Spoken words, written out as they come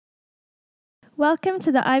Welcome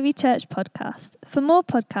to the Ivy Church podcast. For more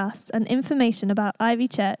podcasts and information about Ivy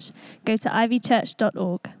Church, go to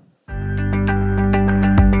ivychurch.org.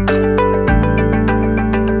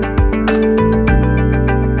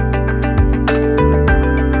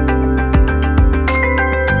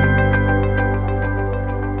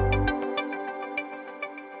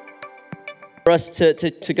 For us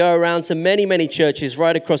to go around to many churches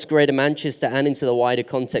right across Greater Manchester and into the wider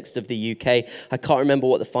context of the UK. I can't remember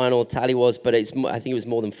what the final tally was, but I think it was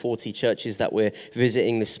more than 40 churches that we're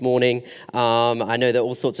visiting this morning. I know that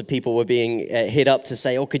all sorts of people were being hit up to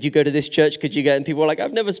say, oh, could you go to this church? Could you go? And people were like,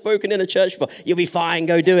 I've never spoken in a church before. You'll be fine,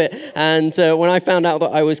 go do it. And when I found out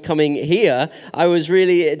that I was coming here, I was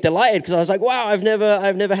really delighted because I was like, wow, I've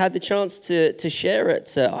never had the chance to share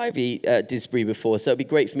at Ivy Disbury before, so it'd be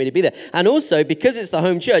great for me to be there. And also, because it's the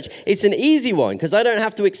home church, it's an easy one because I don't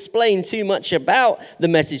have to explain too much about the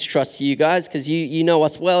Message Trust to you guys because you know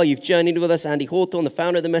us well. You've journeyed with us. Andy Hawthorne, the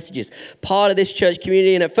founder of the Messages, part of this church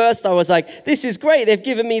community. And at first I was like, this is great. They've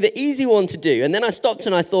given me the easy one to do. And then I stopped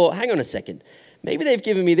and I thought, hang on a second. Maybe they've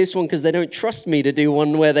given me this one because they don't trust me to do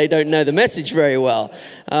one where they don't know the message very well.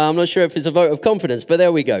 I'm not sure if it's a vote of confidence, but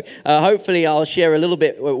there we go. Hopefully I'll share a little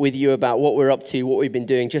bit with you about what we're up to, what we've been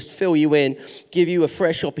doing, just fill you in, give you a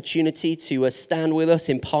fresh opportunity to stand with us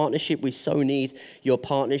in partnership. We so need your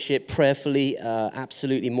partnership prayerfully,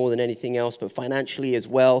 absolutely more than anything else, but financially as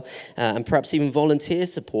well, and perhaps even volunteer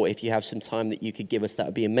support if you have some time that you could give us. That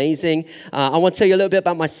would be amazing. I want to tell you a little bit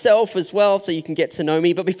about myself as well so you can get to know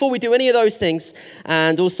me. But before we do any of those things,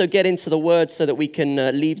 and also get into the word so that we can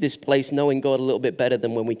leave this place knowing God a little bit better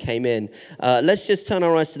than when we came in. Let's just turn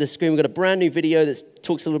our eyes to the screen. We've got a brand new video that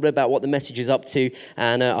talks a little bit about what the message is up to,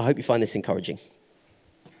 and I hope you find this encouraging.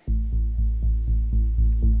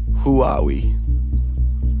 Who are we?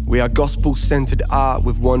 We are gospel-centered art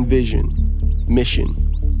with one vision, mission.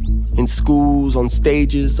 In schools, on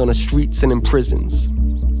stages, on the streets, and in prisons.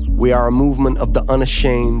 We are a movement of the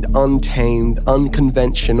unashamed, untamed,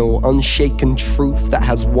 unconventional, unshaken truth that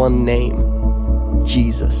has one name,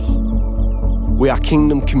 Jesus. We are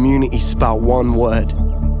kingdom community spelled one word,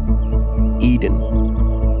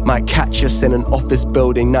 Eden. Might catch us in an office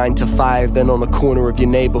building 9 to 5, then on the corner of your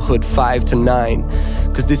neighborhood 5 to 9.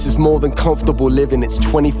 Cause this is more than comfortable living, it's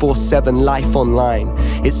 24/7 life online.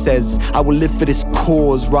 It says, I will live for this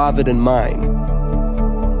cause rather than mine.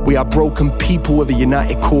 We are broken people with a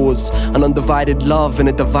united cause, an undivided love in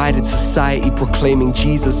a divided society proclaiming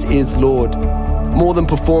Jesus is Lord. More than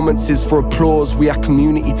performances for applause, we are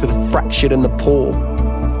community to the fractured and the poor.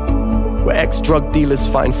 Where ex-drug dealers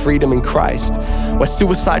find freedom in Christ, where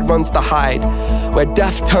suicide runs to hide, where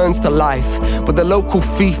death turns to life, where the local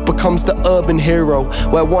thief becomes the urban hero,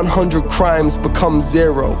 where 100 crimes become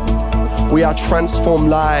 0. We are transformed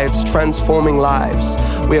lives, transforming lives.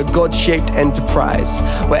 We are God-shaped enterprise,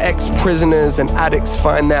 where ex-prisoners and addicts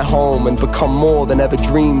find their home and become more than ever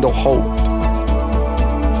dreamed or hoped.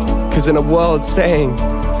 Cause in a world saying,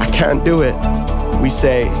 I can't do it, we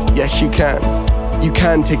say, yes you can. You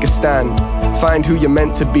can take a stand, find who you're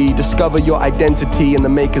meant to be, discover your identity in the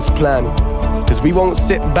Maker's plan. Cause we won't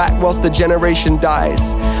sit back whilst the generation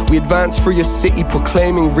dies. We advance through your city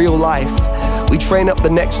proclaiming real life. We train up the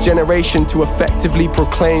next generation to effectively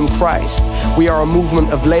proclaim Christ. We are a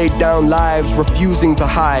movement of laid down lives refusing to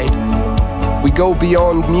hide. We go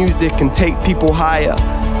beyond music and take people higher.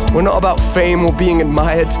 We're not about fame or being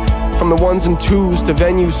admired. From the ones and twos to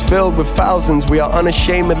venues filled with thousands, we are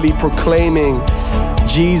unashamedly proclaiming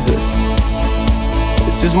Jesus.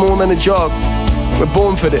 This is more than a job. We're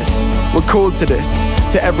born for this. We're called to this.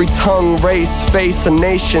 To every tongue, race, face, and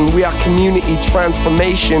nation, we are community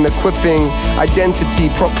transformation, equipping identity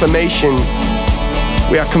proclamation.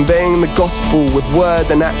 We are conveying the gospel with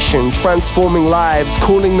word and action, transforming lives,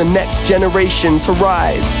 calling the next generation to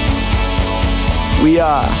rise. We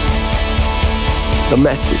are the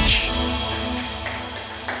Message.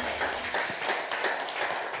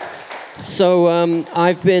 So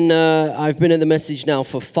I've been at the Message now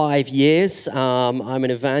for 5 years. I'm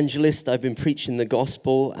an evangelist. I've been preaching the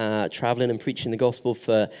gospel, traveling and preaching the gospel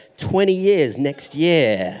for 20 years next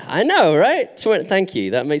year. I know, right? Thank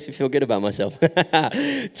you. That makes me feel good about myself.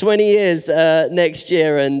 20 years next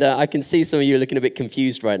year, and I can see some of you are looking a bit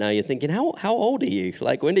confused right now. You're thinking, how old are you?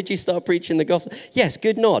 Like, when did you start preaching the gospel? Yes,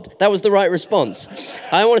 good nod. That was the right response.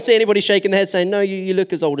 I don't want to see anybody shaking their head saying, no, you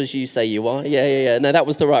look as old as you say you are. Yeah. No, that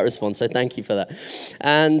was the right response. So thank you for that.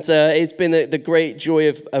 And it's been the great joy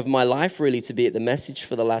of my life, really, to be at the Message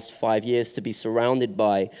for the last 5 years, to be surrounded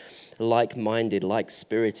by like-minded,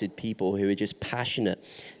 like-spirited people who are just passionate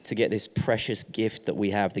to get this precious gift that we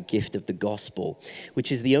have, the gift of the gospel,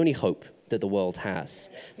 which is the only hope that the world has.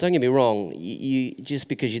 Don't get me wrong, you just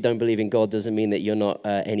because you don't believe in God doesn't mean that you're not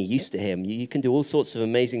any use to him. You can do all sorts of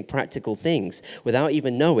amazing practical things without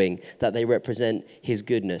even knowing that they represent his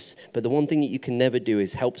goodness. But the one thing that you can never do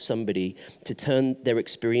is help somebody to turn their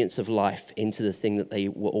experience of life into the thing that they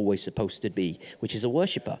were always supposed to be, which is a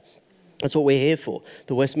worshiper. That's what we're here for.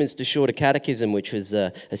 The Westminster Shorter Catechism, which was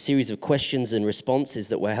a series of questions and responses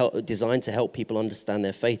that were designed to help people understand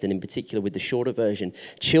their faith, and in particular with the shorter version,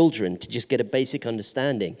 children, to just get a basic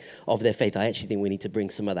understanding of their faith. I actually think we need to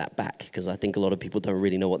bring some of that back, because I think a lot of people don't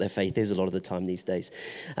really know what their faith is a lot of the time these days.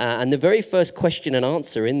 And the very first question and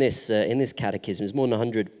answer in this catechism, is more than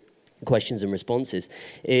 100 questions and responses,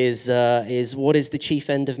 is what is the chief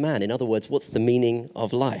end of man? In other words, what's the meaning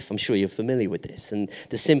of life? I'm sure you're familiar with this. And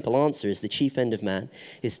the simple answer is the chief end of man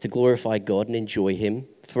is to glorify God and enjoy him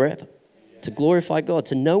forever. To glorify God,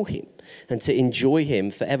 to know him, and to enjoy him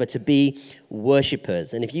forever, to be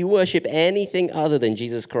worshipers. And if you worship anything other than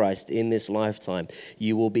Jesus Christ in this lifetime,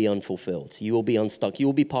 you will be unfulfilled. You will be unstuck. You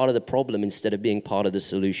will be part of the problem instead of being part of the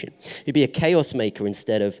solution. You'll be a chaos maker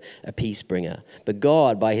instead of a peace bringer. But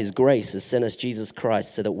God, by his grace, has sent us Jesus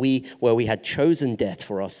Christ so that we, where we had chosen death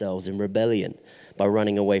for ourselves in rebellion, by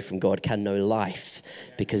running away from God, can know life,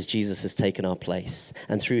 because Jesus has taken our place.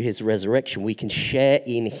 And through his resurrection, we can share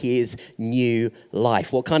in his new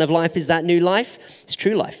life. What kind of life is that new life? It's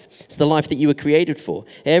true life. It's the life that you were created for.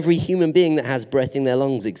 Every human being that has breath in their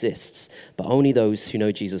lungs exists, but only those who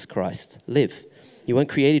know Jesus Christ live. You weren't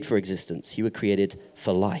created for existence. You were created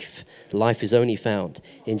for life. Life is only found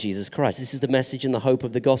in Jesus Christ. This is the message and the hope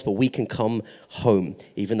of the gospel. We can come home.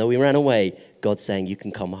 Even though we ran away, God's saying you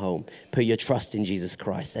can come home. Put your trust in Jesus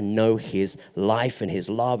Christ and know his life and his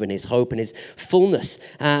love and his hope and his fullness.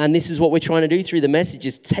 And this is what we're trying to do through the message,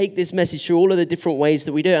 is take this message through all of the different ways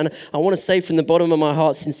that we do it. And I want to say from the bottom of my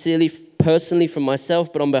heart, sincerely, personally, from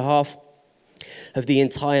myself, but on behalf of the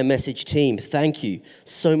entire message team, thank you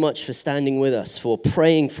so much for standing with us, for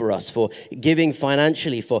praying for us, for giving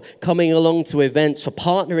financially, for coming along to events, for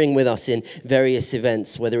partnering with us in various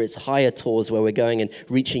events, whether it's higher tours where we're going and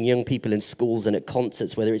reaching young people in schools and at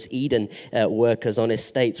concerts, whether it's Eden workers on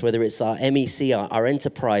estates, whether it's our MEC, our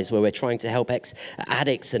enterprise, where we're trying to help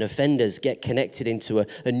ex-addicts and offenders get connected into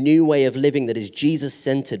a new way of living that is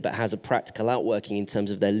Jesus-centered but has a practical outworking in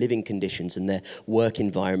terms of their living conditions and their work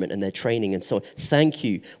environment and their training and so on. Thank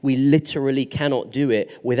you. We literally cannot do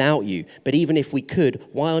it without you. But even if we could,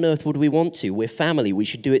 why on earth would we want to? We're family. We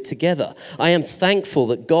should do it together. I am thankful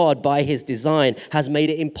that God, by his design, has made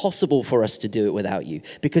it impossible for us to do it without you,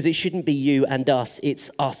 because it shouldn't be you and us. It's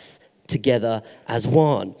us together as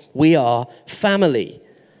one. We are family.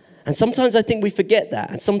 And sometimes I think we forget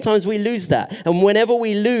that, and sometimes we lose that. And whenever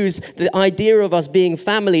we lose the idea of us being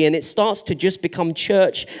family, and it starts to just become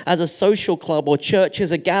church as a social club, or church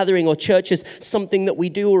as a gathering, or church as something that we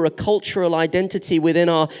do, or a cultural identity within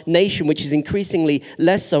our nation, which is increasingly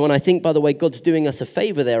less so. And I think, by the way, God's doing us a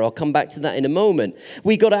favor there. I'll come back to that in a moment.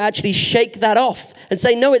 We got to actually shake that off and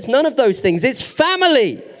say, no, it's none of those things. It's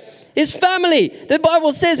family. It's family. The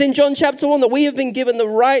Bible says in John chapter 1 that we have been given the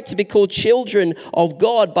right to be called children of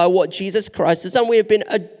God by what Jesus Christ has done. We have been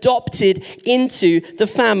adopted into the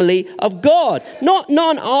family of God. Not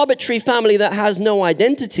an arbitrary family that has no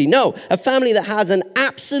identity. No, a family that has an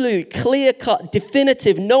absolute, clear-cut,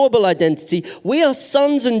 definitive, knowable identity. We are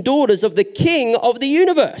sons and daughters of the King of the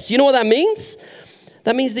universe. You know what that means?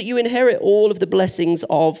 That means that you inherit all of the blessings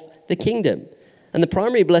of the kingdom. And the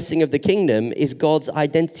primary blessing of the kingdom is God's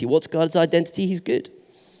identity. What's God's identity? He's good.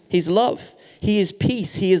 He's love. He is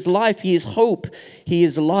peace. He is life. He is hope. He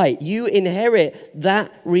is light. You inherit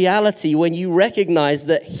that reality when you recognize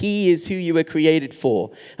that he is who you were created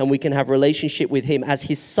for. And we can have relationship with him as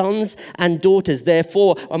his sons and daughters.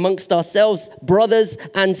 Therefore, amongst ourselves, brothers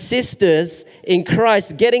and sisters in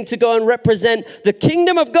Christ, getting to go and represent the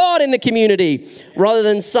kingdom of God in the community rather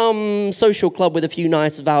than some social club with a few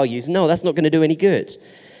nice values. No, that's not going to do any good,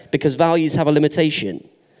 because values have a limitation.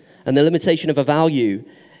 And the limitation of a value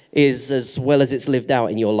is as well as it's lived out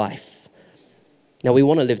in your life. Now, we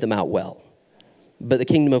want to live them out well, but the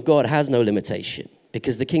kingdom of God has no limitation,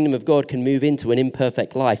 because the kingdom of God can move into an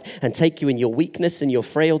imperfect life and take you in your weakness and your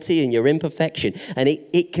frailty and your imperfection, and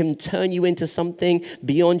it can turn you into something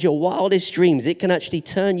beyond your wildest dreams. It can actually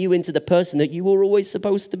turn you into the person that you were always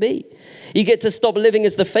supposed to be. You get to stop living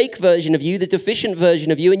as the fake version of you, the deficient version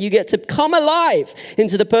of you, and you get to come alive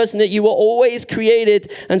into the person that you were always created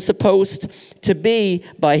and supposed to be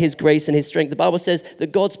by his grace and his strength. The Bible says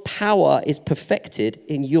that God's power is perfected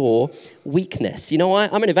in your weakness. You know,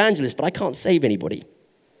 I'm an evangelist, but I can't save anybody.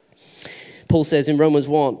 Paul says in Romans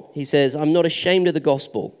 1, he says, I'm not ashamed of the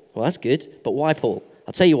gospel. Well, that's good, but why, Paul?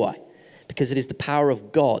 I'll tell you why. because it is the power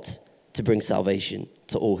of God to bring salvation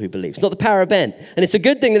to all who believe. It's not the power of Ben. And it's a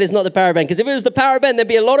good thing that it's not the power of Ben, because if it was the power of Ben, there'd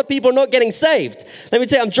be a lot of people not getting saved. Let me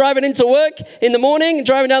tell you, I'm driving into work in the morning,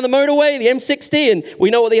 driving down the motorway, the M60, and we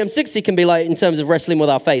know what the M60 can be like in terms of wrestling with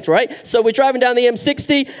our faith, right? So we're driving down the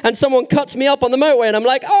M60 and someone cuts me up on the motorway and I'm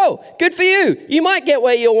like, oh, good for you. You might get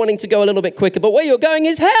where you're wanting to go a little bit quicker, but where you're going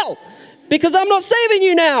is hell. Because I'm not saving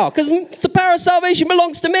you now, because the power of salvation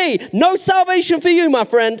belongs to me. No salvation for you, my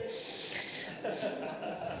friend.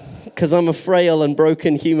 Because I'm a frail and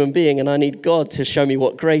broken human being and I need God to show me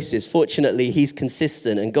what grace is. Fortunately, he's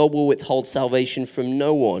consistent and God will withhold salvation from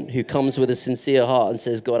no one who comes with a sincere heart and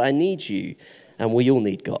says, God, I need you. And we all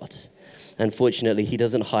need God. And fortunately, he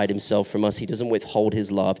doesn't hide himself from us. He doesn't withhold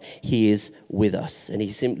his love. He is with us. And he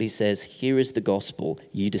simply says, here is the gospel.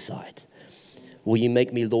 You decide. Will you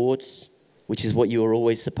make me Lord, which is what you are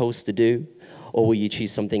always supposed to do? Or will you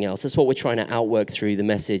choose something else? That's what we're trying to outwork through the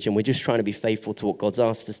message. And we're just trying to be faithful to what God's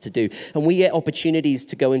asked us to do. And we get opportunities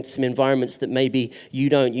to go into some environments that maybe you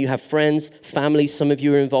don't. You have friends, family. Some of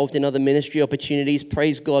you are involved in other ministry opportunities.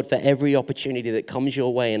 Praise God for every opportunity that comes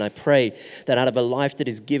your way. And I pray that out of a life that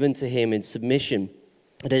is given to him in submission,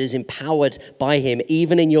 that is empowered by him,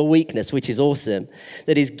 even in your weakness, which is awesome,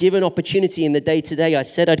 that is given opportunity in the day-to-day. I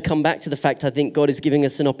said I'd come back to the fact I think God is giving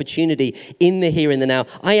us an opportunity in the here and the now.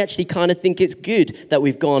 I actually kind of think it's good that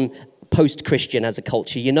we've gone post-Christian as a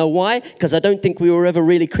culture. You know why? Because I don't think we were ever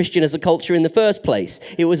really Christian as a culture in the first place.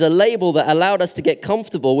 It was a label that allowed us to get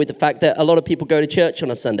comfortable with the fact that a lot of people go to church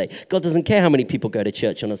on a Sunday. God doesn't care how many people go to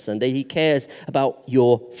church on a Sunday. He cares about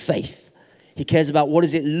your faith. He cares about what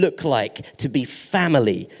does it look like to be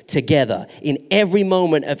family together in every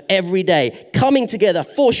moment of every day, coming together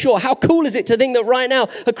for sure. How cool is it to think that right now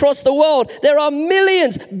across the world, there are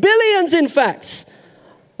millions, billions in fact,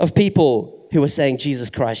 of people who are saying, Jesus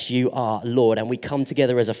Christ, you are Lord. And we come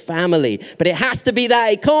together as a family. But it has to be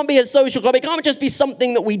that. It can't be a social club. It can't just be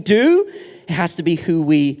something that we do. It has to be who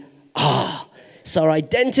we are. It's our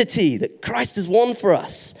identity that Christ has won for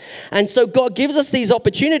us. And so God gives us these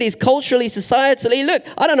opportunities culturally, societally. Look,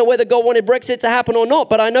 I don't know whether God wanted Brexit to happen or not,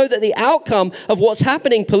 but I know that the outcome of what's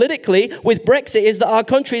happening politically with Brexit is that our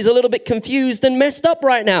country is a little bit confused and messed up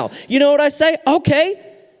right now. You know what I say?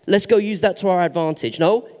 Okay, let's go use that to our advantage.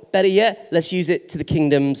 No, better yet, let's use it to the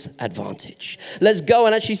kingdom's advantage. Let's go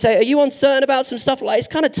and actually say, are you uncertain about some stuff? Like, it's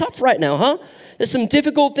kind of tough right now, huh? There's some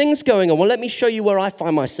difficult things going on. Well, let me show you where I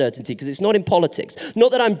find my certainty, because it's not in politics.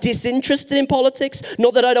 Not that I'm disinterested in politics.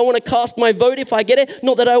 Not that I don't want to cast my vote if I get it.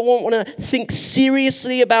 Not that I won't want to think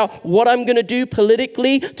seriously about what I'm going to do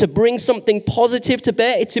politically to bring something positive to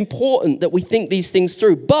bear. It's important that we think these things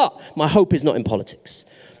through. But my hope is not in politics.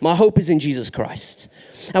 My hope is in Jesus Christ.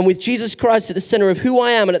 And with Jesus Christ at the center of who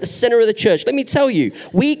I am and at the center of the church, let me tell you,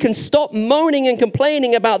 we can stop moaning and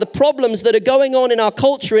complaining about the problems that are going on in our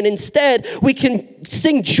culture, and instead we can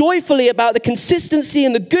sing joyfully about the consistency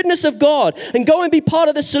and the goodness of God and go and be part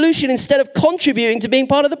of the solution instead of contributing to being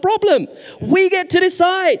part of the problem. We get to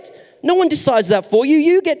decide. No one decides that for you.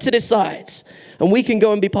 You get to decide. And we can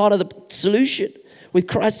go and be part of the solution. With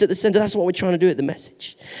Christ at the center, that's what we're trying to do at the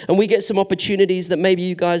message. And we get some opportunities that maybe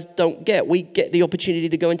you guys don't get. We get the opportunity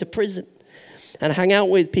to go into prison and hang out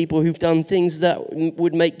with people who've done things that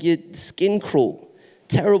would make your skin crawl.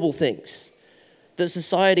 Terrible things. That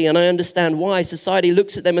society, and I understand why, society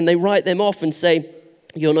looks at them and they write them off and say,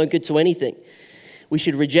 you're no good to anything. We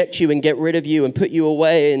should reject you and get rid of you and put you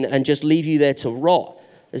away and just leave you there to rot.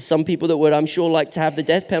 There's some people that would, I'm sure, like to have the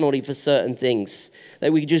death penalty for certain things.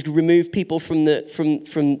 That we could just remove people from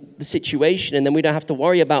the situation, and then we don't have to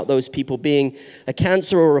worry about those people being a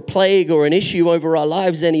cancer or a plague or an issue over our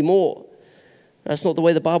lives anymore. That's not the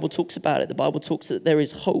way the Bible talks about it. The Bible talks that there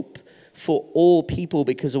is hope for all people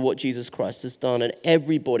because of what Jesus Christ has done. And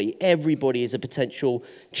everybody is a potential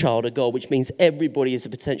child of God, which means everybody is a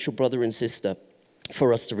potential brother and sister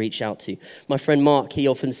for us to reach out to. My friend Mark, he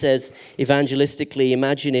often says evangelistically,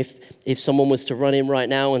 imagine if someone was to run in right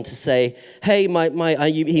now and to say, hey,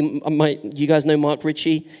 you guys know Mark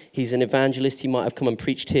Ritchie? He's an evangelist. He might have come and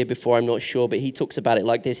preached here before, I'm not sure, but he talks about it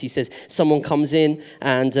like this. He says, someone comes in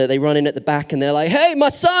and they run in at the back and they're like, hey, my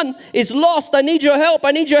son is lost. I need your help.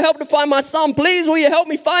 I need your help to find my son. Please, will you help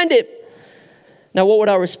me find him? Now, what would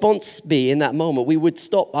our response be in that moment? We would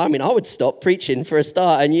stop. I would stop preaching for a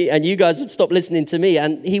start, and you guys would stop listening to me,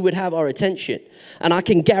 and he would have our attention. And I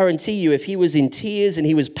can guarantee you, if he was in tears and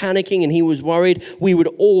he was panicking and he was worried, we would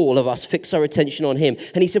all of us fix our attention on him.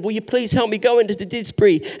 And he said, will you please help me go into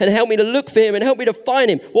Didsbury and help me to look for him and help me to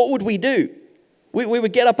find him? What would we do? We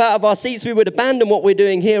would get up out of our seats. We would abandon what we're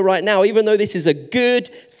doing here right now, even though this is a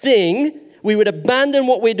good thing. we would abandon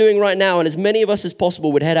what we're doing right now, and as many of us as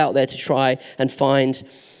possible would head out there to try and find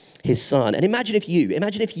his son. And imagine if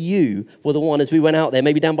you were the one, as we went out there,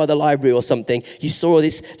 maybe down by the library or something, you saw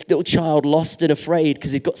this little child lost and afraid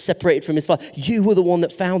because he got separated from his father. You were the one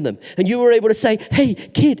that found them. And you were able to say, hey,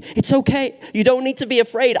 kid, it's okay. You don't need to be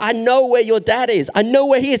afraid. I know where your dad is. I know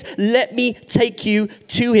where he is. Let me take you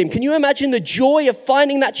to him. Can you imagine the joy of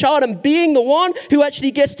finding that child and being the one who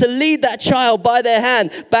actually gets to lead that child by their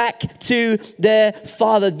hand back to their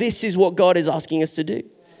father? This is what God is asking us to do.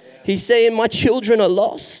 He's saying, my children are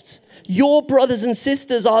lost. Your brothers and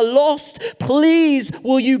sisters are lost. Please,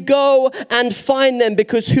 will you go and find them?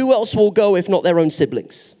 Because who else will go if not their own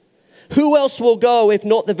siblings? Who else will go if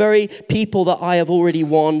not the very people that I have already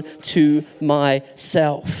won to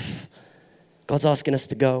myself? God's asking us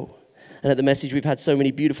to go. And at the Message, we've had so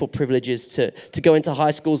many beautiful privileges to go into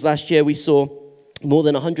high schools. Last year, we saw more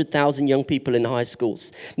than 100,000 young people in high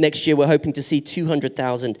schools. Next year, we're hoping to see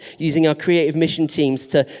 200,000 using our creative mission teams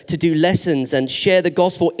to do lessons and share the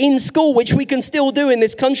gospel in school, which we can still do in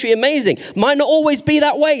this country. Amazing. Might not always be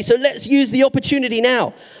that way, so let's use the opportunity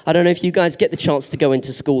now. I don't know if you guys get the chance to go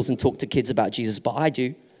into schools and talk to kids about Jesus, but I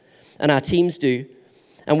do, and our teams do,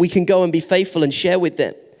 and we can go and be faithful and share with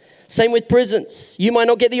them. Same with prisons. You might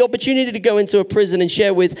not get the opportunity to go into a prison and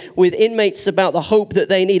share with inmates about the hope that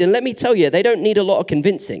they need. And let me tell you, they don't need a lot of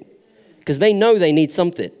convincing because they know they need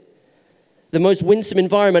something. The most winsome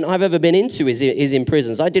environment I've ever been into is in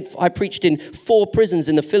prisons. I preached in 4 prisons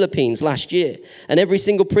in the Philippines last year. And every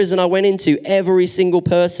single prison I went into, every single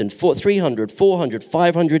person, 300, 400,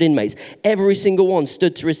 500 inmates, every single one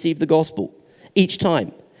stood to receive the gospel each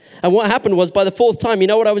time. And what happened was, by the 4th time, you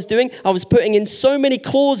know what I was doing? I was putting in so many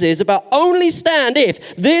clauses about only stand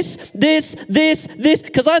if this,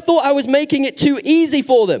 because I thought I was making it too easy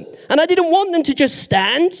for them. And I didn't want them to just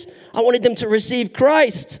stand. I wanted them to receive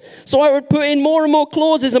Christ. So I would put in more and more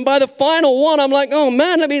clauses. And by the final one, I'm like, oh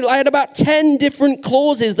man, I had about 10 different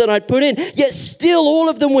clauses that I'd put in. Yet still all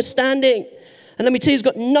of them were standing. And let me tell you, it's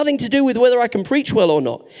got nothing to do with whether I can preach well or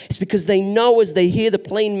not. It's because they know as they hear the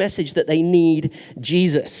plain message that they need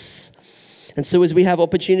Jesus. And so as we have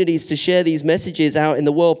opportunities to share these messages out in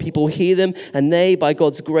the world, people hear them and they, by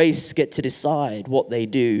God's grace, get to decide what they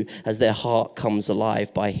do as their heart comes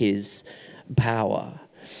alive by his power.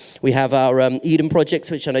 We have our Eden projects,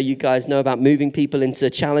 which I know you guys know about, moving people into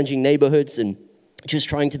challenging neighborhoods and just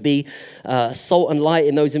trying to be salt and light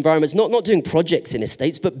in those environments, not doing projects in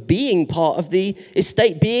estates, but being part of the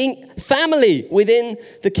estate, being family within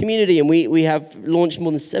the community. And we have launched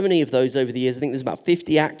more than 70 of those over the years. I think there's about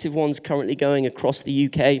 50 active ones currently going across the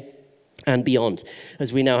UK and beyond,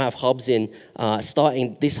 as we now have hubs in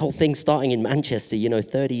starting in Manchester,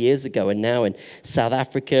 30 years ago, and now in South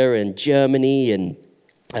Africa and Germany and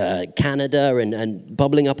Canada and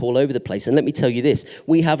bubbling up all over the place. And let me tell you this,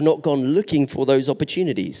 we have not gone looking for those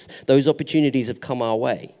opportunities. Those opportunities have come our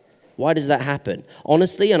way. Why does that happen?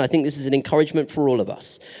 Honestly, and I think this is an encouragement for all of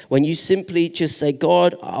us, when you simply just say,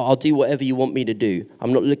 God, I'll do whatever you want me to do.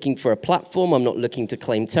 I'm not looking for a platform. I'm not looking to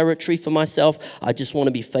claim territory for myself. I just want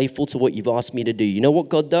to be faithful to what you've asked me to do. You know what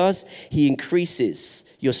God does? He increases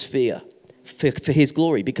your sphere for his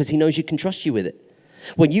glory because he knows you can trust you with it.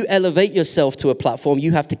 When you elevate yourself to a platform,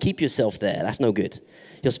 you have to keep yourself there. That's no good.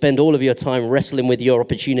 You'll spend all of your time wrestling with your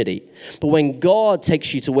opportunity. But when God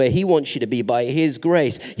takes you to where he wants you to be by his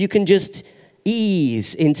grace, you can just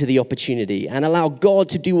ease into the opportunity and allow God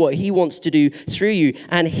to do what he wants to do through you.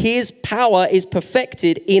 And his power is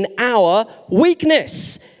perfected in our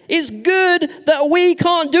weakness. It's good that we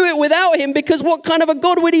can't do it without him, because what kind of a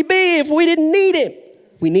God would he be if we didn't need him?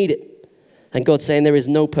 We need it. And God's saying there is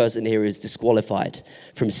no person here who is disqualified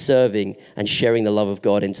from serving and sharing the love of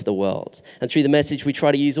God into the world. And through the Message, we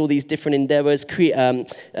try to use all these different endeavors.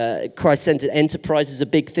 Christ-centered enterprise is a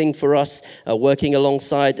big thing for us, working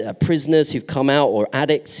alongside prisoners who've come out or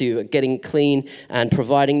addicts who are getting clean and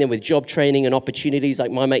providing them with job training and opportunities,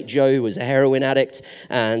 like my mate Joe, who was a heroin addict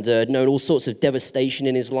and known all sorts of devastation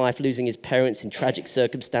in his life, losing his parents in tragic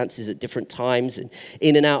circumstances at different times and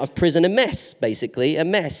in and out of prison. A mess, basically, a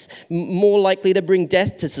mess. More likely to bring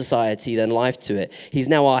death to society than life to it. He's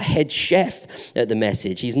now our head chef at the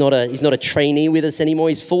Message. He's not a trainee with us anymore.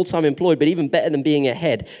 He's full-time employed, but even better than being a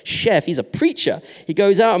head chef, he's a preacher. He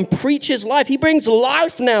goes out and preaches life. He brings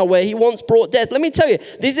life now where he once brought death. Let me tell you,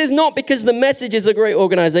 this is not because the Message is a great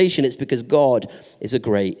organization. It's because God is a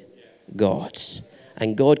great God.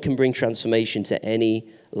 And God can bring transformation to any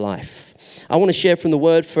life. I want to share from the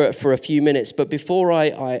word for a few minutes, but before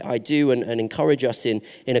I do and encourage us in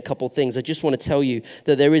a couple things, I just want to tell you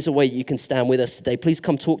that there is a way you can stand with us today. Please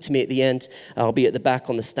come talk to me at the end. I'll be at the back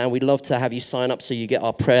on the stand. We'd love to have you sign up so you get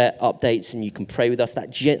our prayer updates and you can pray with us.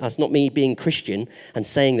 That's not me being Christian and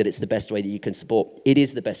saying that it's the best way that you can support. It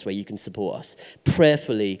is the best way you can support us.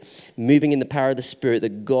 Prayerfully, moving in the power of the Spirit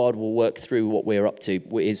that God will work through what we're up to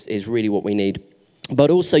is really what we need. But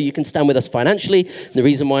also you can stand with us financially. The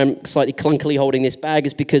reason why I'm slightly clunkily holding this bag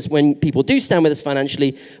is because when people do stand with us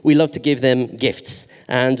financially, we love to give them gifts.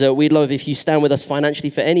 And we'd love if you stand with us financially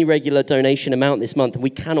for any regular donation amount this month. We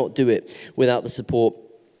cannot do it without the support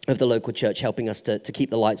of the local church helping us to keep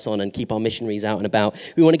the lights on and keep our missionaries out and about.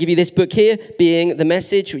 We want to give you this book here, Being the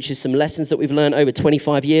Message, which is some lessons that we've learned over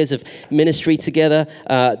 25 years of ministry together.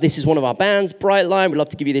 This is one of our bands, Brightline. We'd love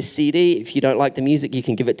to give you this CD. If you don't like the music, you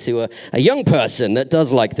can give it to a young person that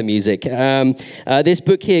does like the music. This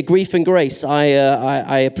book here, Grief and Grace, I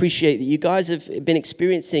appreciate that you guys have been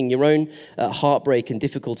experiencing your own heartbreak and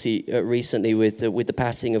difficulty recently with the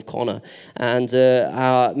passing of Connor. And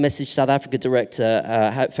our Message South Africa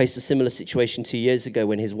director faced a similar situation 2 years ago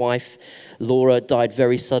when his wife, Laura, died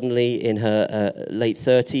very suddenly in her late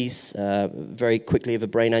 30s, very quickly of a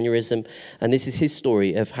brain aneurysm. And this is his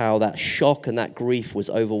story of how that shock and that grief was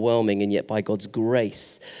overwhelming, and yet by God's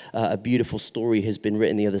grace, a beautiful story has been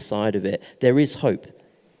written the other side of it. There is hope,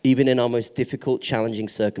 even in our most difficult, challenging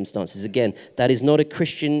circumstances. Again, that is not a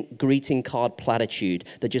Christian greeting card platitude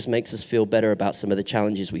that just makes us feel better about some of the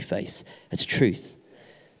challenges we face. It's truth.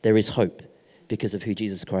 There is hope because of who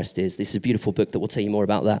Jesus Christ is. This is a beautiful book that will tell you more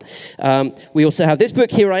about that. We also have this book,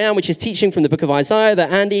 Here I Am, which is teaching from the book of Isaiah that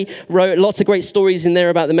Andy wrote. Lots of great stories in there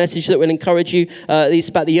about the message that will encourage you. These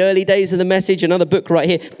about the early days of the message, another book right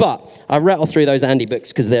here. But I rattle through those Andy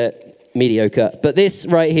books because they're mediocre. But this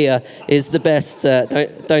right here is the best.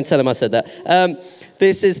 Don't tell him I said that.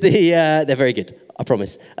 This is they're very good. I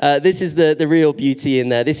promise. This is the real beauty in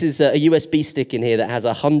there. This is a USB stick in here that has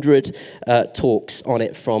 100 talks on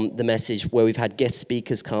it from the message where we've had guest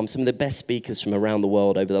speakers come, some of the best speakers from around the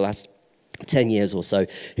world over the last 10 years or so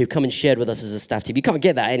who've come and shared with us as a staff team. You can't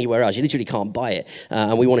get that anywhere else. You literally can't buy it.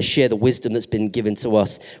 And we want to share the wisdom that's been given to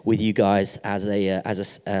us with you guys as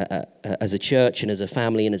a church and as a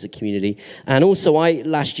family and as a community. And also I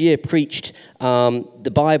last year preached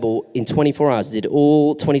the Bible in 24 hours. Did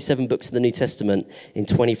all 27 books of the New Testament in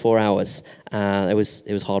 24 hours. It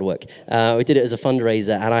was hard work. We did it as a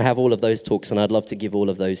fundraiser, and I have all of those talks, and I'd love to give all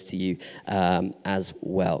of those to you as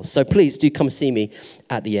well. So please do come see me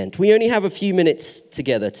at the end. We only have a few minutes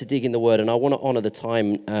together to dig in the Word, and I want to honor the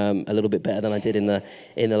time a little bit better than I did in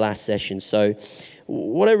the last session. So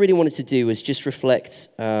what I really wanted to do was just reflect.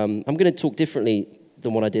 I'm going to talk differently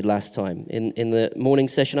than what I did last time in the morning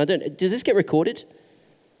session. Does this get recorded?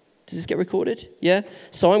 Does this get recorded? Yeah?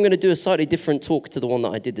 So I'm going to do a slightly different talk to the one that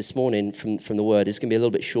I did this morning from the Word. It's going to be a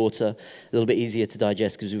little bit shorter, a little bit easier to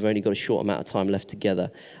digest because we've only got a short amount of time left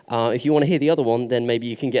together. If you want to hear the other one, then maybe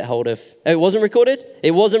you can get hold of... Oh, it wasn't recorded?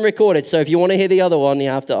 It wasn't recorded. So if you want to hear the other one, you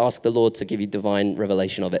have to ask the Lord to give you divine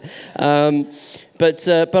revelation of it.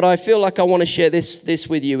 But I feel like I want to share this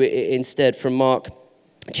with you instead from Mark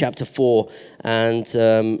chapter 4.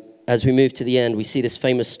 And... as we move to the end, we see this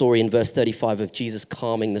famous story in verse 35 of Jesus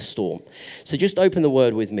calming the storm. So just open the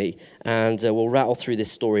Word with me, and we'll rattle through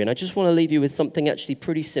this story. And I just want to leave you with something actually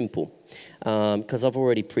pretty simple, because I've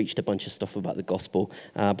already preached a bunch of stuff about the gospel,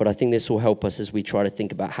 but I think this will help us as we try to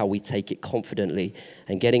think about how we take it confidently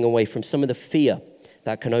and getting away from some of the fear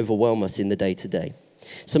that can overwhelm us in the day-to-day.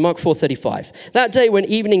 So Mark 4:35. That day when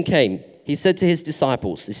evening came, he said to his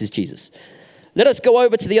disciples, this is Jesus, "Let us go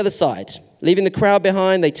over to the other side." Leaving the crowd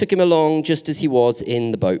behind, they took him along just as he was in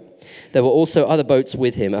the boat. There were also other boats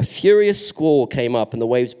with him. A furious squall came up and the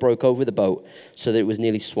waves broke over the boat so that it was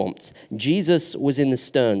nearly swamped. Jesus was in the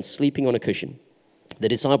stern, sleeping on a cushion. The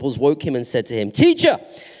disciples woke him and said to him, "Teacher,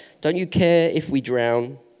 don't you care if we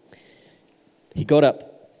drown?" He got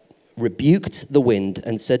up, rebuked the wind,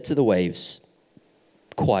 and said to the waves,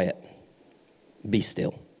 "Quiet, be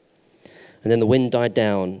still." And then the wind died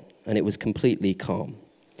down and it was completely calm.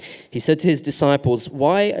 He said to his disciples,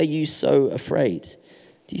 "Why are you so afraid?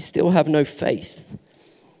 Do you still have no faith?"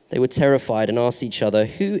 They were terrified and asked each other,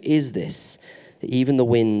 "Who is this that even the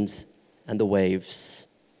wind and the waves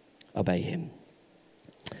obey him?"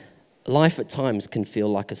 Life at times can feel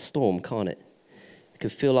like a storm, can't it? It can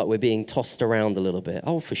feel like we're being tossed around a little bit.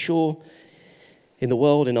 Oh, for sure. In the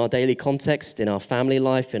world, in our daily context, in our family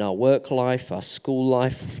life, in our work life, our school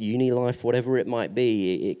life, uni life, whatever it might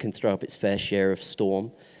be, it can throw up its fair share of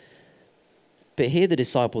storm. But here the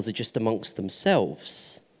disciples are just amongst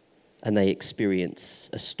themselves, and they experience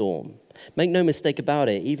a storm. Make no mistake about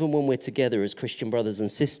it, even when we're together as Christian brothers and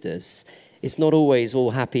sisters, it's not always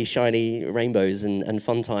all happy, shiny rainbows and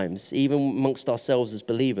fun times. Even amongst ourselves as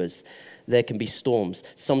believers, there can be storms.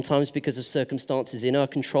 Sometimes because of circumstances in our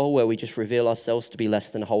control where we just reveal ourselves to be less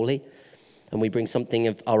than holy, and we bring something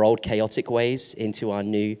of our old chaotic ways into our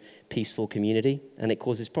new peaceful community, and it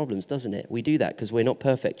causes problems, doesn't it? We do that because we're not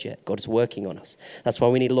perfect yet. God is working on us. That's why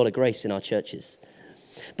we need a lot of grace in our churches.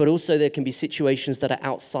 But also there can be situations that are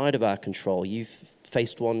outside of our control. You've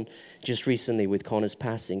faced one just recently with Connor's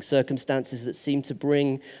passing. Circumstances that seem to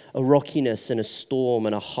bring a rockiness and a storm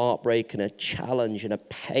and a heartbreak and a challenge and a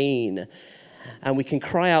pain. And we can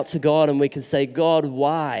cry out to God and we can say, God,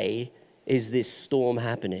 why is this storm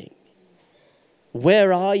happening?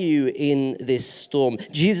 Where are you in this storm?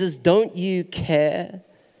 Jesus, don't you care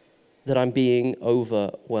that I'm being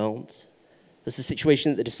overwhelmed? That's the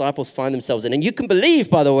situation that the disciples find themselves in. And you can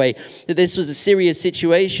believe, by the way, that this was a serious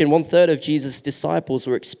situation. 1/3 of Jesus' disciples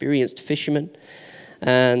were experienced fishermen.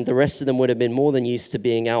 And the rest of them would have been more than used to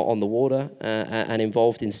being out on the water and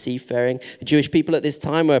involved in seafaring. The Jewish people at this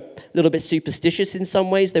time were a little bit superstitious in some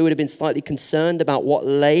ways. They would have been slightly concerned about what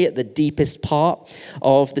lay at the deepest part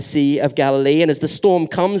of the Sea of Galilee. And as the storm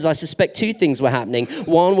comes, I suspect two things were happening.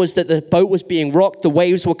 One was that the boat was being rocked. The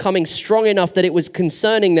waves were coming strong enough that it was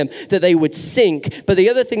concerning them that they would sink. But the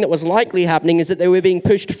other thing that was likely happening is that they were being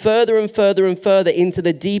pushed further and further and further into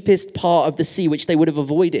the deepest part of the sea, which they would have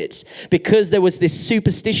avoided because there was this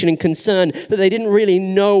superstition and concern that they didn't really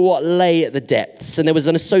know what lay at the depths, and there was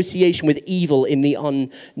an association with evil in the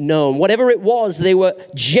unknown. Whatever it was, they were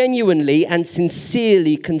genuinely and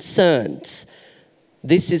sincerely concerned.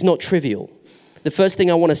 This is not trivial. The first thing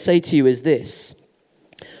I want to say to you is this.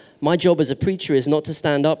 My job as a preacher is not to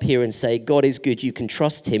stand up here and say, God is good, you can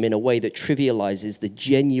trust him, in a way that trivializes the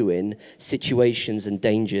genuine situations and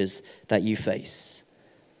dangers that you face.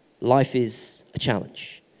 Life is a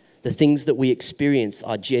challenge. The things that we experience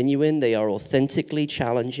are genuine, they are authentically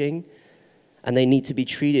challenging, and they need to be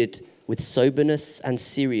treated with soberness and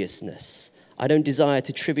seriousness. I don't desire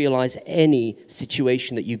to trivialize any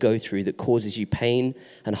situation that you go through that causes you pain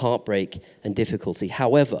and heartbreak and difficulty.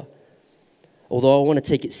 However, although I want to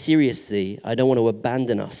take it seriously, I don't want to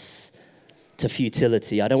abandon us to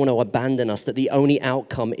futility. I don't want to abandon us that the only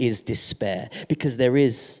outcome is despair, because there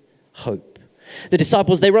is hope. The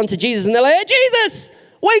disciples, they run to Jesus and they're like, hey, Jesus!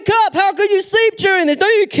 Wake up! How could you sleep during this?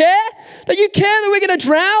 Don't you care? Don't you care that we're going to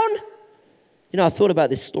drown? You know, I thought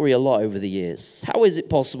about this story a lot over the years. How is it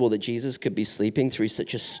possible that Jesus could be sleeping through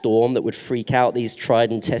such a storm that would freak out these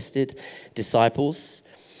tried and tested disciples?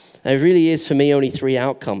 And it really is, for me, only three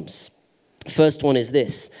outcomes. First one is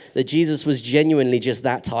this, that Jesus was genuinely just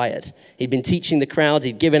that tired. He'd been teaching the crowds.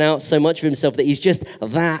 He'd given out so much of himself that he's just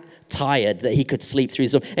that tired that he could sleep through.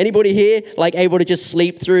 So anybody here able to just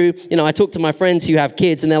sleep through? You know, I talk to my friends who have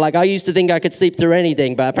kids and they're like, I used to think I could sleep through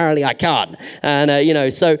anything, but apparently I can't.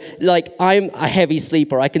 And, so I'm a heavy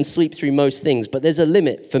sleeper. I can sleep through most things, but there's a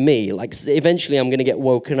limit for me. Eventually I'm going to get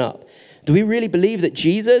woken up. Do we really believe that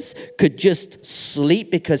Jesus could just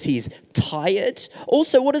sleep because he's tired?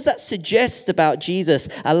 Also, what does that suggest about Jesus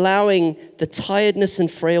allowing the tiredness and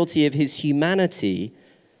frailty of his humanity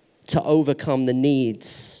to overcome the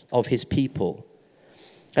needs of his people?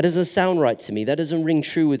 That doesn't sound right to me. That doesn't ring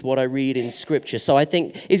true with what I read in Scripture. So I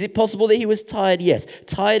think, is it possible that he was tired? Yes.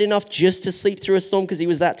 Tired enough just to sleep through a storm because he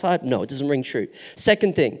was that tired? No, it doesn't ring true.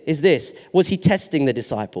 Second thing is this. Was he testing the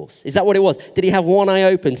disciples? Is that what it was? Did he have one eye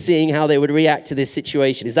open, seeing how they would react to this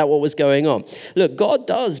situation? Is that what was going on? Look, God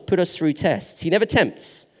does put us through tests. He never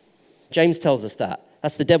tempts. James tells us that.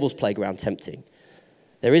 That's the devil's playground, tempting.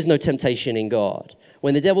 There is no temptation in God.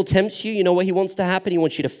 When the devil tempts you, you know what he wants to happen? He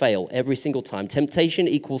wants you to fail every single time. Temptation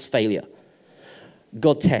equals failure.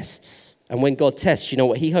 God tests. And when God tests, you know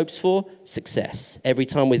what he hopes for? Success. Every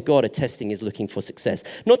time with God, a testing is looking for success.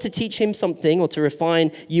 Not to teach him something or to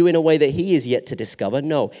refine you in a way that he is yet to discover.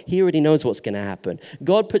 No, he already knows what's going to happen.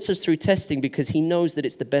 God puts us through testing because he knows that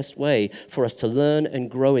it's the best way for us to learn and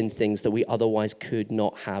grow in things that we otherwise could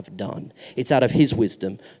not have done. It's out of his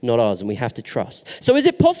wisdom, not ours, and we have to trust. So is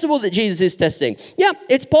it possible that Jesus is testing? Yeah,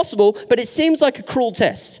 it's possible, but it seems like a cruel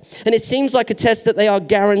test. And it seems like a test that they are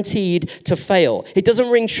guaranteed to fail. It doesn't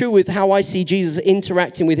ring true with how I see Jesus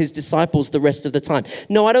interacting with his disciples the rest of the time.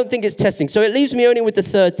 No, I don't think it's testing. So it leaves me only with the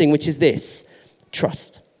third thing, which is this: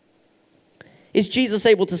 trust. Is Jesus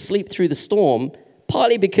able to sleep through the storm?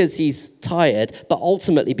 Partly because he's tired, but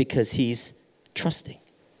ultimately because he's trusting.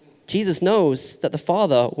 Jesus knows that the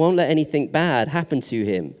Father won't let anything bad happen to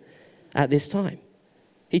him at this time.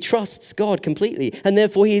 He trusts God completely. And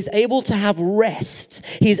therefore, he is able to have rest.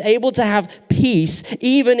 He is able to have peace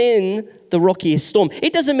even in the rockiest storm.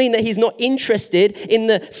 It doesn't mean that he's not interested in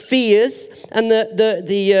the fears and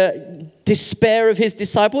the despair of his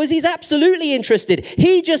disciples. He's absolutely interested.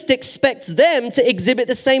 He just expects them to exhibit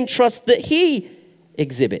the same trust that he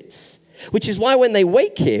exhibits, which is why when they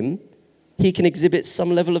wake him, he can exhibit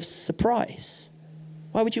some level of surprise.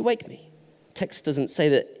 Why would you wake me? Text doesn't say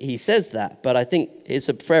that he says that, but I think it's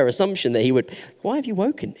a fair assumption that he would, why have you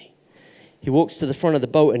woken me? He walks to the front of the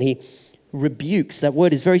boat and he rebukes, that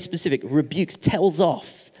word is very specific, rebukes, tells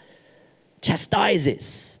off,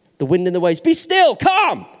 chastises the wind and the waves. Be still,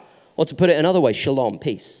 calm. Or to put it another way, shalom,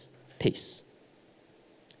 peace, peace.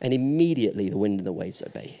 And immediately the wind and the waves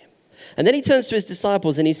obey him. And then he turns to his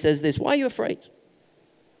disciples and he says this, why are you afraid?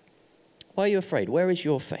 Why are you afraid? Where is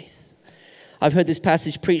your faith? I've heard this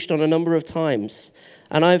passage preached on a number of times,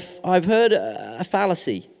 and I've heard a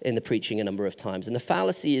fallacy in the preaching a number of times. And the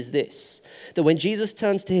fallacy is this, that when Jesus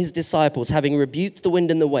turns to his disciples, having rebuked the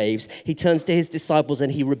wind and the waves, he turns to his disciples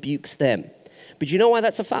and he rebukes them. But you know why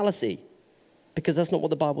that's a fallacy? Because that's not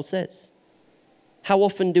what the Bible says. How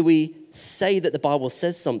often do we say that the Bible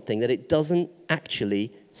says something that it doesn't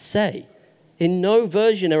actually say? In no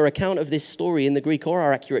version or account of this story in the Greek or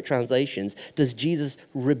our accurate translations does Jesus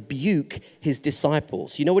rebuke his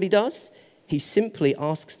disciples. You know what he does? He simply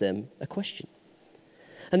asks them a question.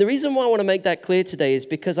 And the reason why I want to make that clear today is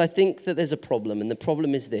because I think that there's a problem, and the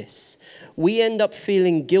problem is this. We end up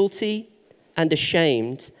feeling guilty and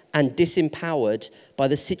ashamed and disempowered by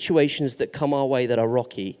the situations that come our way that are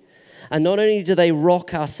rocky. And not only do they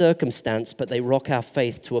rock our circumstance, but they rock our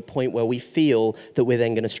faith to a point where we feel that we're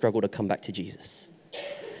then going to struggle to come back to Jesus.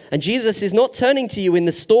 And Jesus is not turning to you in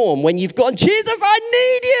the storm when you've gone, Jesus, I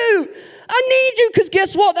need you. I need you. Because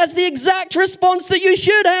guess what? That's the exact response that you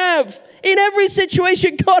should have. In every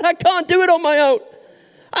situation, God, I can't do it on my own.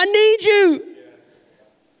 I need you.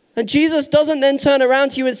 And Jesus doesn't then turn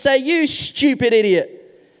around to you and say, you stupid idiot.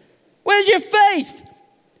 Where's your faith?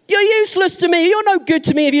 You're useless to me. You're no good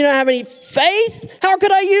to me if you don't have any faith. How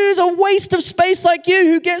could I use a waste of space like you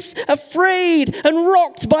who gets afraid and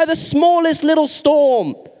rocked by the smallest little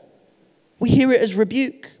storm? We hear it as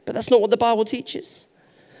rebuke, but that's not what the Bible teaches.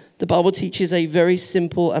 The Bible teaches a very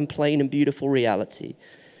simple and plain and beautiful reality.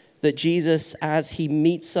 That Jesus, as he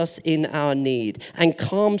meets us in our need and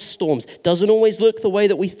calms storms, doesn't always look the way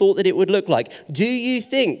that we thought that it would look like. Do you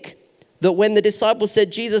think that when the disciples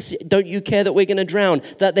said, Jesus, don't you care that we're going to drown,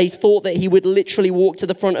 that they thought that he would literally walk to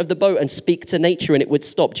the front of the boat and speak to nature and it would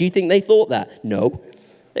stop? Do you think they thought that? No.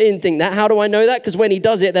 They didn't think that. How do I know that? Because when he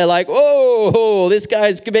does it, they're like, oh, this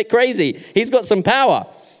guy's a bit crazy. He's got some power.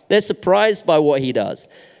 They're surprised by what he does.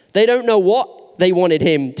 They don't know what they wanted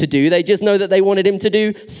him to do. They just know that they wanted him to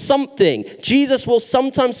do something. Jesus will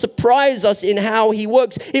sometimes surprise us in how he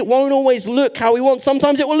works. It won't always look how we want.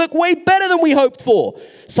 Sometimes it will look way better than we hoped for.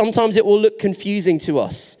 Sometimes it will look confusing to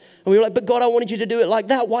us. And we're like, but God, I wanted you to do it like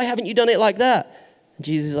that. Why haven't you done it like that? And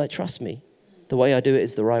Jesus is like, trust me. The way I do it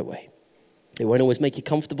is the right way. It won't always make you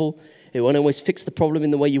comfortable. It won't always fix the problem in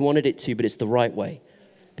the way you wanted it to, but it's the right way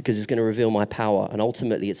because it's going to reveal my power. And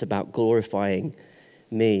ultimately, it's about glorifying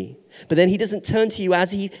me. But then he doesn't turn to you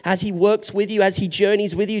as he works with you, as he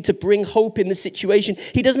journeys with you to bring hope in the situation.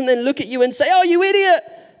 He doesn't then look at you and say, oh, you idiot,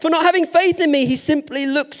 for not having faith in me. He simply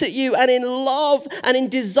looks at you and in love and in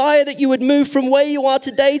desire that you would move from where you are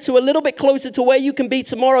today to a little bit closer to where you can be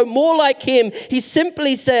tomorrow, more like him. He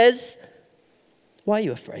simply says, why are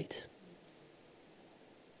you afraid?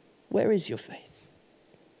 Where is your faith?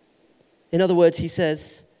 In other words, he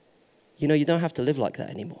says, you know, you don't have to live like that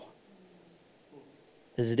anymore.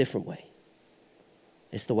 There's a different way.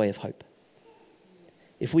 It's the way of hope.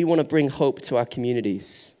 If we want to bring hope to our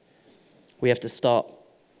communities, we have to start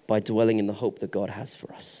by dwelling in the hope that God has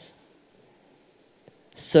for us.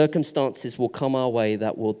 Circumstances will come our way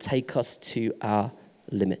that will take us to our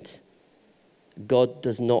limit. God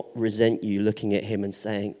does not resent you looking at him and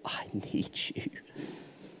saying, I need you.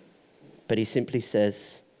 But he simply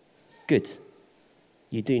says, good,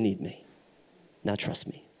 you do need me. Now trust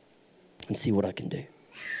me and see what I can do.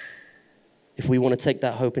 If we want to take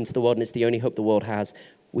that hope into the world, and it's the only hope the world has,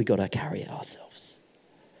 we got to carry it ourselves.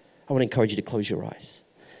 I want to encourage you to close your eyes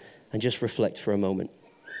and just reflect for a moment.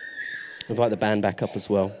 Invite the band back up as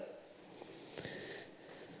well.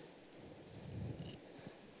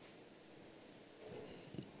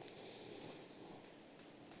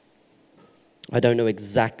 I don't know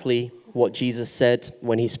exactly what Jesus said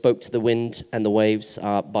when he spoke to the wind and the waves.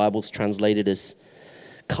 Our Bible's translated as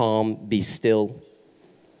calm, be still.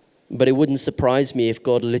 But it wouldn't surprise me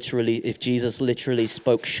if Jesus literally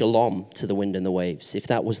spoke shalom to the wind and the waves, if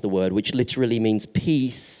that was the word, which literally means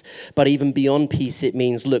peace. But even beyond peace, it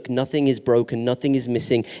means, look, nothing is broken, nothing is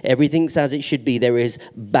missing, everything's as it should be. There is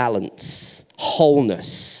balance,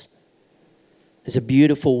 wholeness. It's a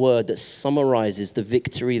beautiful word that summarizes the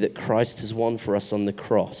victory that Christ has won for us on the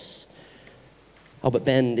cross. Oh, but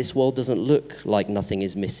Ben, this world doesn't look like nothing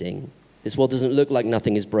is missing. This world doesn't look like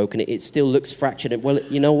nothing is broken. It still looks fractured. Well,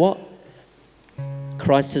 you know what?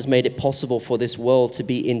 Christ has made it possible for this world to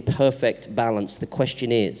be in perfect balance. The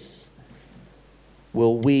question is,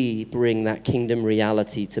 will we bring that kingdom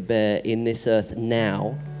reality to bear in this earth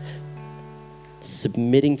now,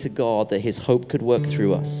 submitting to God that his hope could work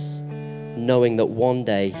through us, knowing that one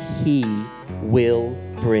day he will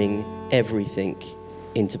bring everything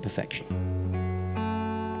into perfection?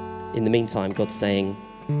 In the meantime, God's saying,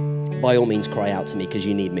 by all means, cry out to me because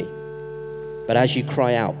you need me. But as you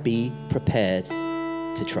cry out, be prepared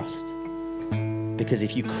to trust. Because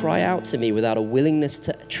if you cry out to me without a willingness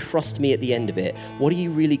to trust me at the end of it, what are you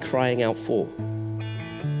really crying out for?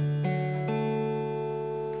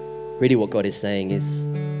 Really what God is saying is,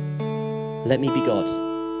 let me be God.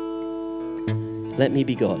 Let me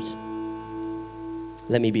be God.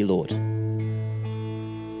 Let me be Lord.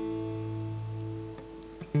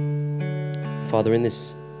 Father, in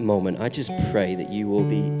this moment, I just pray that you will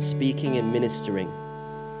be speaking and ministering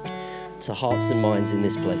to hearts and minds in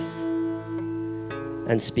this place,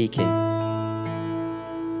 and speaking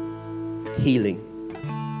healing.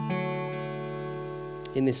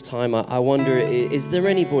 In this time, I wonder, is there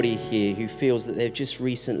anybody here who feels that they've just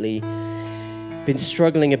recently been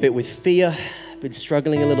struggling a bit with fear, been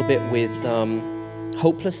struggling a little bit with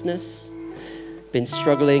hopelessness, been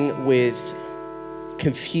struggling with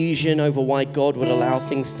confusion over why God would allow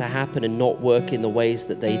things to happen and not work in the ways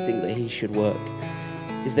that they think that he should work?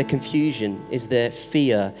 Is there confusion? Is there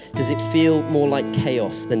fear? Does it feel more like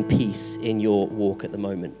chaos than peace in your walk at the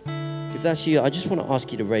moment? If that's you, I just want to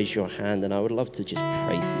ask you to raise your hand, and I would love to just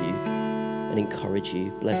pray for you and encourage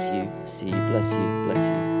you. Bless you. See you. Bless you. Bless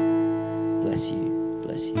you. Bless you.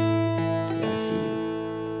 Bless you. Yeah, I see you.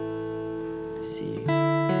 I see you.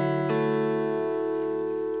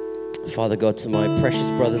 Father God, to my precious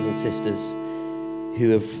brothers and sisters who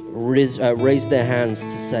have raised their hands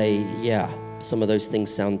to say, yeah, some of those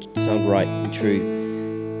things sound right and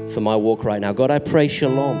true for my walk right now. God, I pray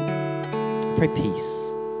shalom. I pray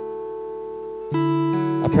peace.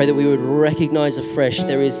 I pray that we would recognize afresh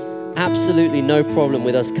there is absolutely no problem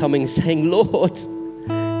with us coming saying, Lord,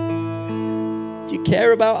 do you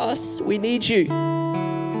care about us? We need you.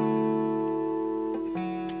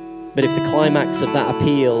 But if the climax of that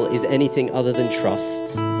appeal is anything other than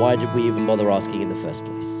trust, why did we even bother asking in the first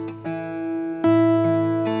place?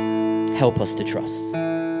 Help us to trust.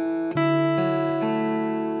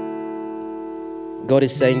 God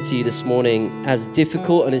is saying to you this morning, as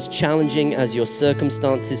difficult and as challenging as your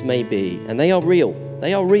circumstances may be, and they are real,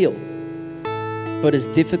 but as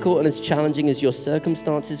difficult and as challenging as your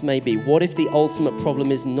circumstances may be, what if the ultimate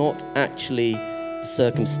problem is not actually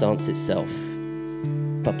circumstance itself,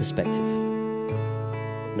 but perspective?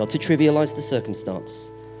 Not to trivialize the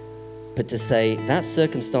circumstance, but to say that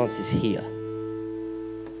circumstance is here.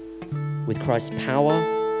 With Christ's power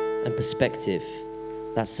and perspective,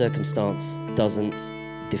 that circumstance doesn't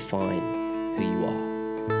define who you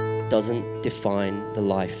are, doesn't define the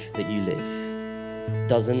life that you live,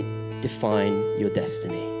 doesn't define your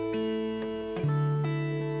destiny.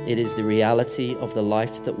 It is the reality of the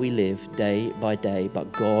life that we live day by day,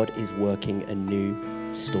 but God is working a new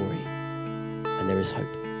story, and there is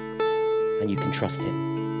hope, and you can trust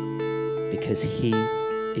him because he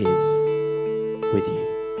is with you.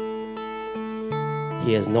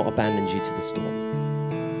 He has not abandoned you to the storm.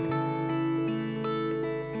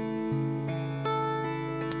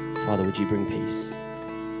 Father, would you bring peace?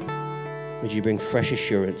 Would you bring fresh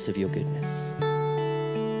assurance of your goodness?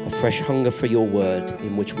 A fresh hunger for your word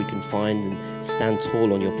in which we can find and stand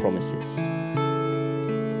tall on your promises.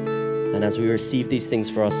 And as we receive these things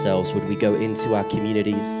for ourselves, would we go into our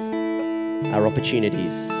communities, our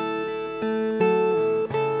opportunities,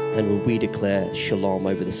 and would we declare shalom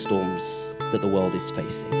over the storms that the world is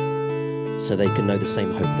facing so they can know the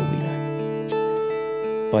same hope that we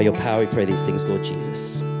know. By your power we pray these things, Lord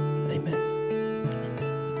Jesus. Amen.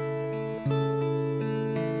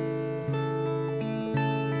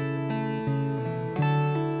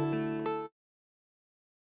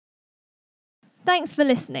 Thanks for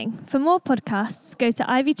listening. For more podcasts, go to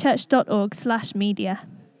ivychurch.org/media.